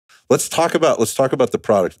let's talk about the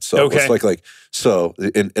product itself. Okay.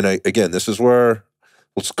 Again, this is where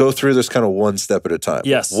let's go through this kind of one step at a time.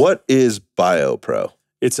 Yes. What is BioPro?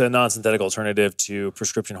 It's a non-synthetic alternative to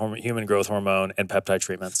prescription human growth hormone and peptide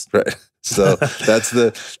treatments. Right. So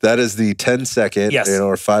that is the 10-second, yes.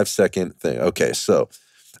 or 5-second thing. Okay. So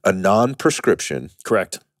a non-prescription,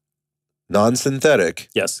 correct, non-synthetic,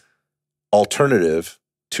 yes, alternative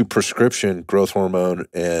to prescription growth hormone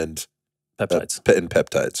and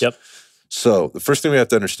peptides. Yep. So the first thing we have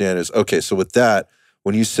to understand is, okay, so with that,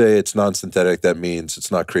 when you say it's non-synthetic, that means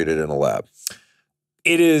it's not created in a lab.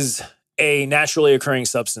 It is a naturally occurring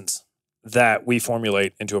substance that we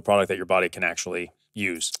formulate into a product that your body can actually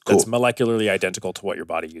use. Cool. That's molecularly identical to what your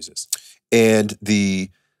body uses. And the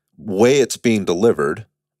way it's being delivered,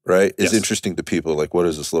 right, is yes. interesting to people. Like, what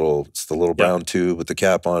is this it's the little brown tube with the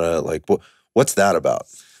cap on it. Like, what's that about?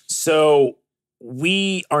 So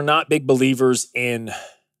we are not big believers in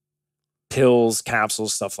pills,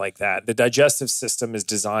 capsules, stuff like that. The digestive system is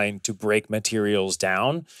designed to break materials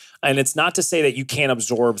down. And it's not to say that you can't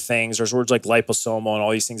absorb things. There's words like liposomal and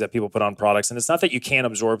all these things that people put on products. And it's not that you can't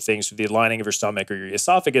absorb things through the lining of your stomach or your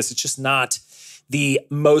esophagus. It's just not the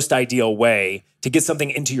most ideal way to get something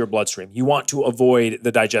into your bloodstream. You want to avoid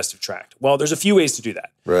the digestive tract. Well, there's a few ways to do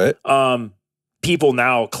that. Right. People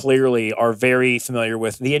now clearly are very familiar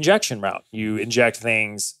with the injection route. You inject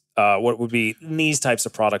things. What would be these types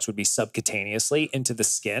of products would be subcutaneously into the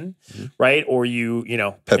skin, right? Or you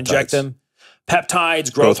inject them.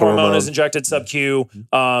 Peptides, growth hormone is injected sub-Q.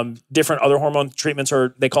 Different other hormone treatments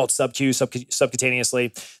they call it sub-Q,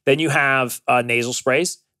 subcutaneously. Then you have nasal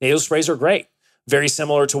sprays. Nasal sprays are great. Very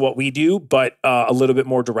similar to what we do, but a little bit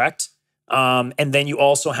more direct. And then you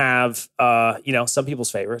also have, some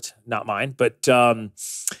people's favorite, not mine, but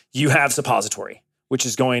you have suppository, which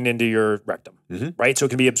is going into your rectum, right? So it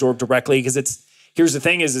can be absorbed directly because here's the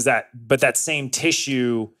thing is that same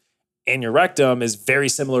tissue in your rectum is very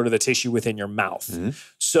similar to the tissue within your mouth.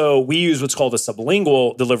 So we use what's called a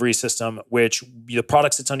sublingual delivery system, which the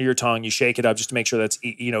product sits under your tongue, you shake it up just to make sure that's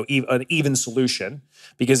an even solution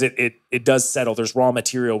because it does settle. There's raw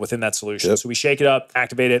material within that solution. Yep. So we shake it up,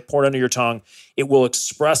 activate it, pour it under your tongue. It will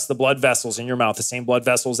express the blood vessels in your mouth, the same blood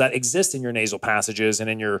vessels that exist in your nasal passages and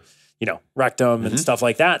in your rectum and stuff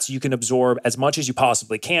like that. So you can absorb as much as you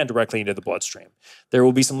possibly can directly into the bloodstream. There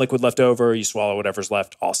will be some liquid left over. You swallow whatever's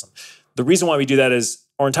left. Awesome. The reason why we do that is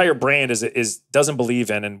our entire brand doesn't believe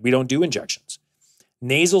in, and we don't do injections.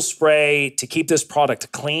 Nasal spray to keep this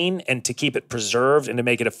product clean and to keep it preserved and to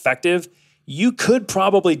make it effective. You could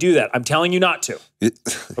probably do that. I'm telling you not to.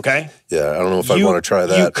 Okay? Yeah, I don't know if I want to try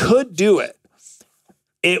that. You could do it.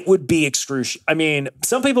 It would be excruciating. I mean,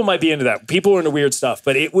 some people might be into that. People are into weird stuff,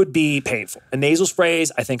 but it would be painful. And nasal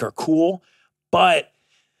sprays, I think, are cool, but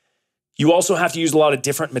you also have to use a lot of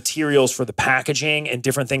different materials for the packaging and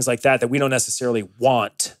different things like that we don't necessarily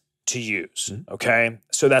want to use, okay?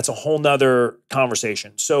 So that's a whole nother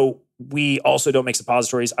conversation. So we also don't make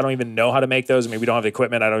suppositories. I don't even know how to make those. I mean, we don't have the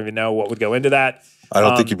equipment. I don't even know what would go into that. I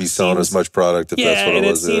don't think you'd be selling as much product if that's what it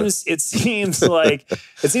was. It seems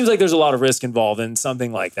like there's a lot of risk involved in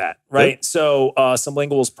something like that, right? Yep. So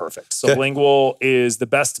sublingual is perfect. Sublingual is the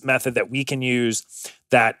best method that we can use.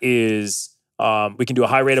 That is, we can do a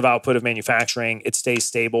high rate of output of manufacturing. It stays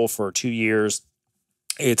stable for 2 years.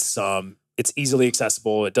 It's easily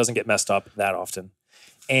accessible. It doesn't get messed up that often,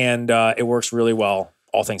 and it works really well,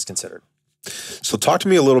 all things considered. So talk to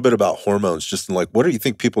me a little bit about hormones, just in what do you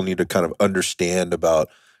think people need to kind of understand about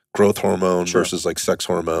growth hormone versus like sex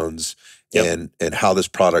hormones and how this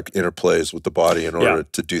product interplays with the body in order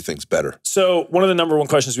to do things better? So one of the number one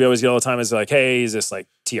questions we always get all the time is like, hey, is this like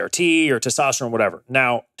TRT or testosterone, whatever?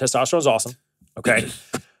 Now, testosterone is awesome. Okay.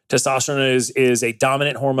 Testosterone is a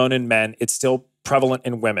dominant hormone in men. It's still prevalent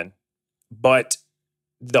in women, but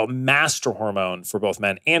the master hormone for both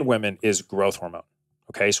men and women is growth hormone.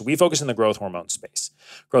 Okay, so we focus in the growth hormone space.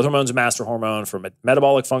 Growth hormone is a master hormone for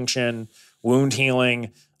metabolic function, wound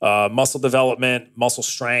healing, muscle development, muscle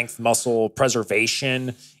strength, muscle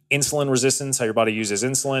preservation, insulin resistance, how your body uses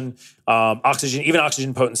insulin, oxygen, even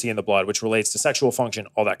oxygen potency in the blood, which relates to sexual function,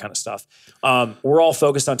 all that kind of stuff. We're all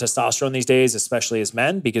focused on testosterone these days, especially as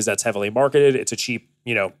men, because that's heavily marketed. It's a cheap,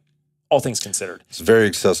 all things considered. It's very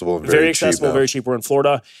accessible and very accessible, cheap. Very cheap. We're in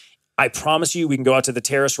Florida. I promise you, we can go out to the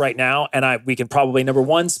terrace right now, and we can probably, number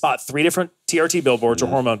one, spot 3 different TRT billboards or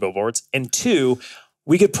hormone billboards, and 2,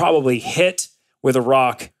 we could probably hit with a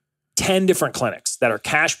rock 10 different clinics that are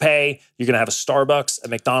cash pay. You're going to have a Starbucks, a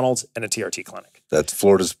McDonald's, and a TRT clinic. That's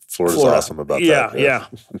Florida's awesome about that.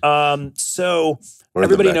 Yeah. So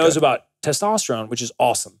everybody knows about testosterone, which is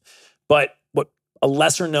awesome. But what a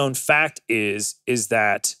lesser known fact is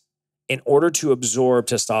that in order to absorb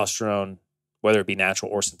testosterone, whether it be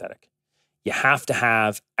natural or synthetic, you have to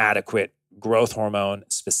have adequate growth hormone,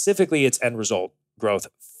 specifically its end result, growth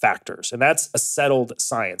factors. And that's a settled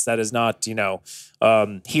science. That is not,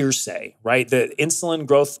 hearsay, right? The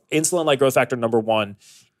insulin-like growth factor number 1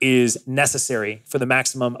 is necessary for the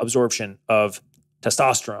maximum absorption of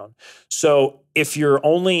testosterone. So if you're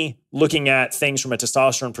only looking at things from a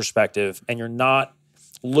testosterone perspective and you're not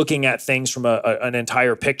looking at things from an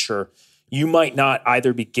entire picture, you might not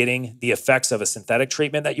either be getting the effects of a synthetic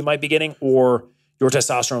treatment that you might be getting, or your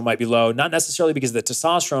testosterone might be low, not necessarily because of the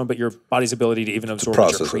testosterone, but your body's ability to even absorb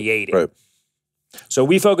what you're creating. Right. So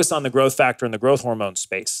we focus on the growth factor and the growth hormone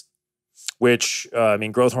space, which,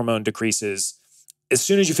 growth hormone decreases as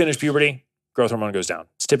soon as you finish puberty. Growth hormone goes down.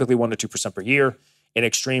 It's typically 1 to 2% per year. In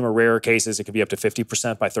extreme or rare cases, it could be up to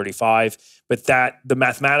 50% by 35. But the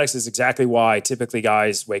mathematics is exactly why typically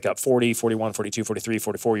guys wake up 40, 41, 42, 43,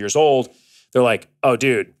 44 years old. They're like, oh,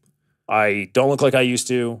 dude, I don't look like I used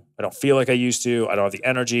to. I don't feel like I used to. I don't have the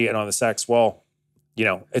energy. I don't have the sex. Well,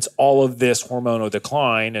 it's all of this hormonal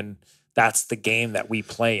decline, and that's the game that we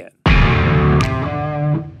play in.